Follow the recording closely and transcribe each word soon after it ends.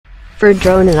For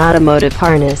drone and automotive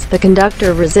harness, the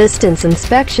conductor resistance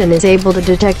inspection is able to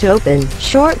detect open,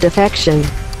 short defection.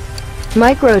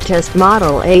 Microtest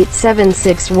Model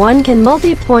 8761 can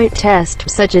multi-point test,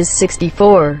 such as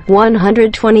 64,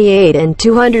 128 and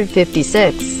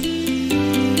 256.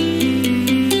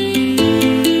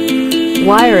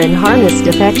 Wire and harness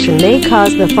defection may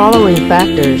cause the following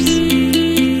factors.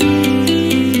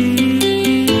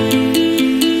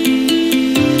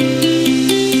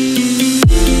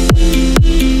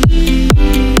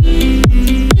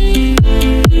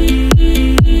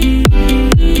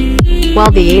 While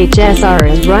the HSR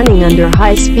is running under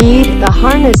high speed, the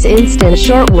harness instant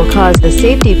short will cause the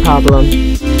safety problem.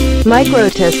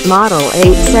 Microtest Model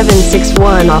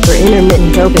 8761 offer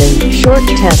intermittent open, short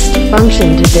test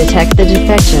function to detect the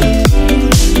defection.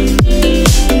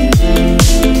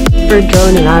 For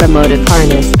drone and automotive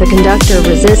harness, the conductor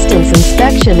resistance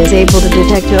inspection is able to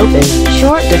detect open,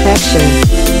 short defection.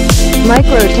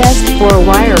 Microtest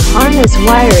 4-wire harness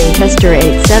wiring tester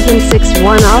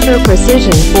 8761 offer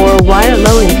precision 4-wire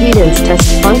low impedance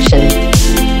test function,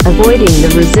 avoiding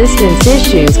the resistance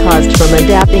issues caused from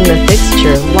adapting the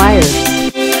fixture wires.